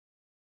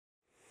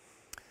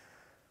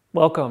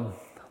Welcome.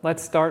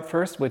 Let's start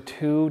first with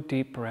 2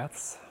 deep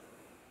breaths.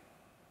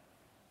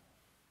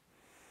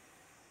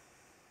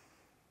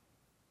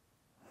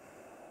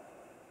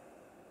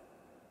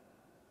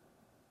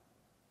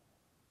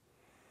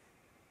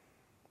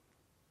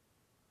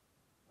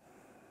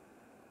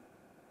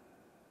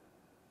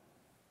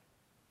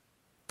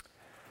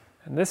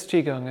 And this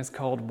Qigong is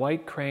called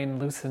White Crane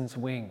Loosens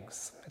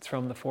Wings. It's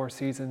from the Four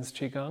Seasons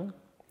Qigong.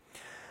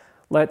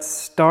 Let's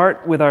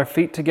start with our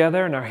feet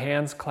together and our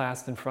hands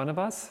clasped in front of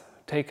us.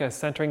 Take a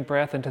centering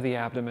breath into the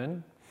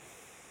abdomen.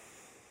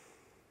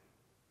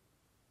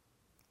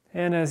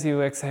 And as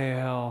you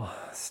exhale,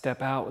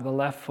 step out with the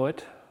left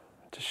foot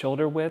to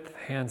shoulder width,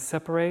 hands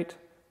separate,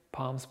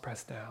 palms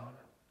press down.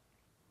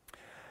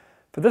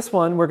 For this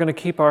one, we're going to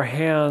keep our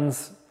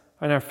hands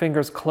and our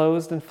fingers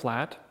closed and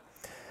flat.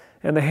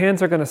 And the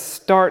hands are going to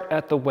start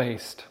at the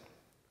waist.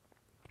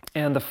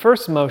 And the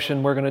first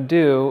motion we're going to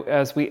do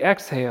as we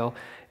exhale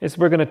is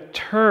we're going to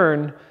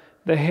turn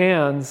the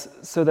hands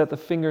so that the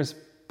fingers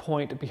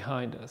point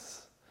behind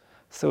us.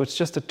 So it's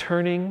just a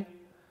turning.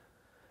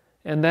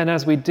 And then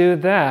as we do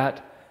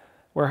that,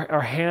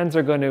 our hands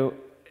are going to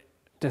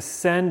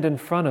descend in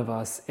front of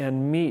us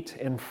and meet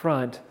in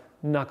front,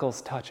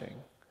 knuckles touching.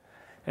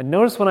 And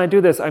notice when I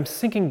do this, I'm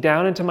sinking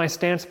down into my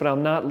stance, but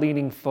I'm not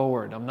leaning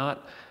forward. I'm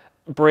not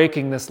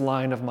breaking this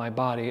line of my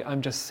body.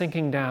 I'm just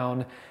sinking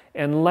down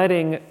and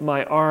letting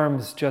my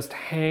arms just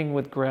hang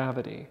with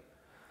gravity.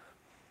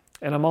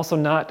 And I'm also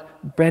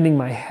not bending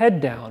my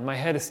head down. My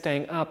head is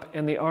staying up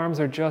and the arms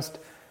are just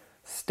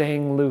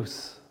staying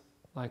loose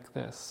like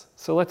this.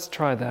 So let's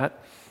try that.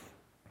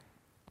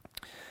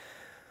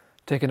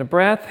 Taking a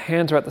breath,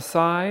 hands are at the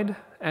side.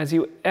 As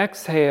you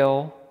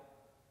exhale,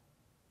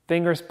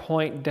 fingers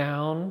point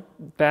down,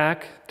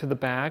 back to the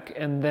back,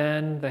 and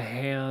then the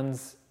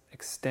hands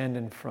extend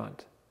in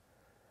front.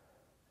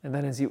 And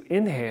then as you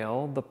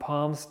inhale, the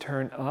palms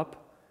turn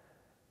up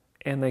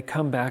and they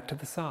come back to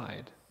the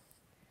side.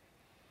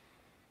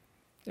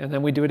 And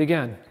then we do it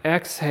again.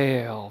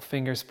 Exhale,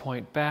 fingers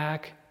point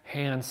back,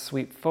 hands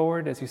sweep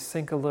forward as you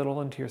sink a little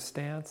into your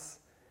stance.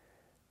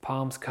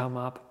 Palms come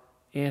up,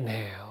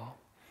 inhale.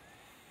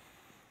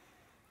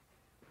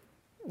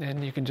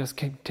 And you can just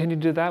continue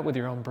to do that with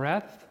your own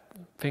breath.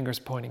 Fingers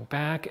pointing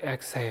back,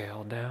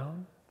 exhale,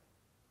 down.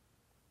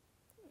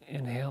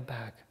 Inhale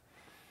back.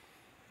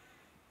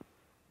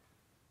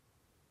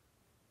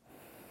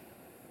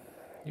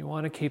 You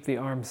want to keep the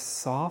arms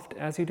soft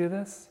as you do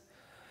this.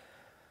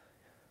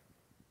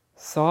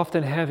 Soft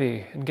and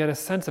heavy, and get a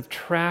sense of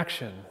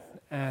traction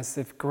as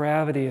if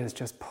gravity is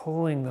just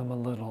pulling them a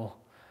little.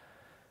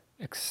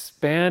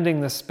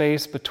 Expanding the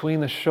space between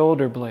the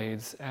shoulder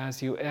blades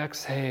as you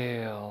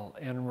exhale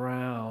and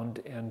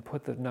round and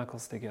put the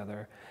knuckles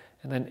together.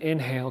 And then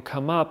inhale,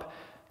 come up.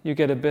 You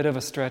get a bit of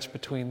a stretch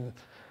between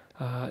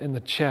in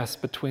the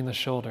chest, between the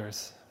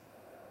shoulders.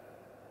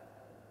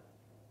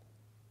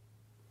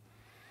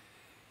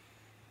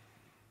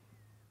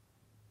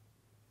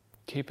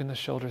 Keeping the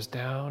shoulders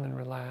down and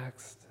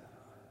relaxed.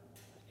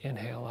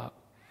 Inhale up.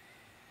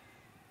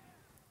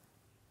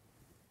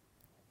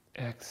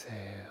 Exhale.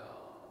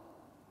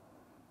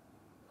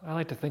 I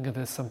like to think of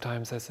this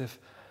sometimes as if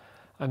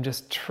I'm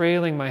just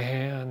trailing my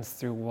hands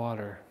through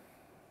water.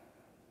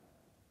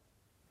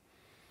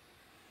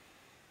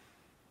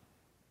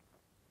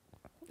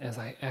 As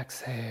I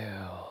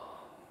exhale,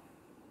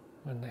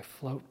 when they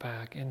float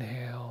back,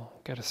 inhale,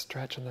 get a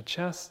stretch in the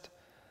chest.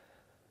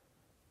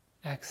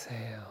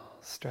 Exhale,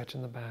 stretch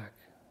in the back.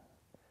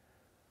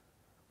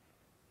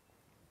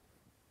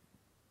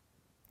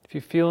 If you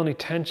feel any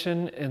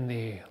tension in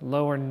the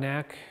lower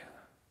neck,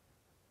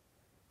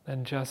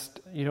 then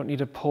you don't need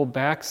to pull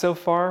back so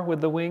far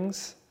with the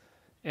wings,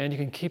 and you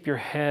can keep your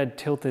head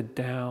tilted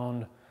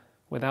down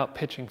without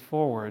pitching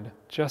forward,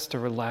 just to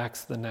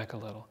relax the neck a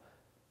little.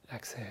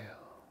 Exhale.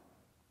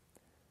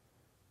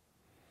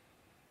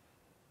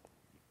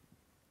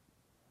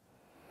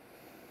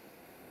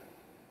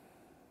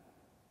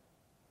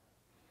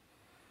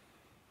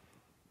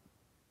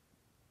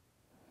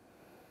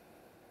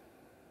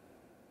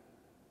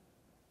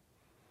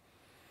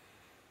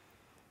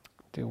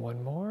 Do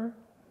one more.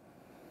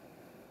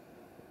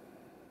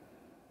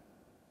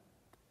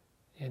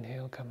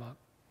 Inhale, come up.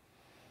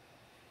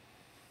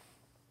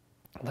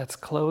 Let's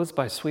close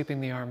by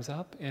sweeping the arms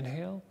up.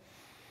 Inhale.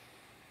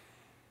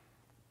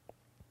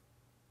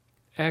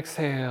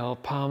 Exhale,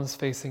 palms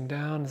facing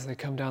down as they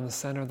come down the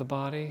center of the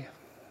body.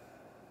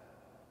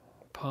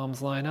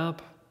 Palms line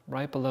up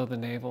right below the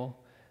navel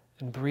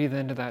and breathe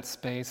into that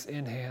space.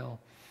 Inhale.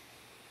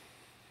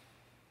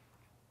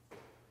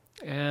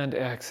 And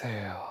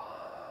exhale.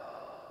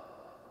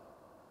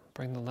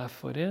 Bring the left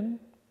foot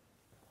in,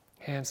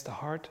 hands to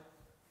heart.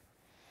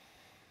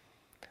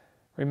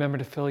 Remember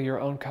to fill your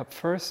own cup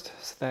first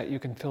so that you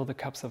can fill the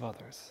cups of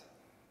others.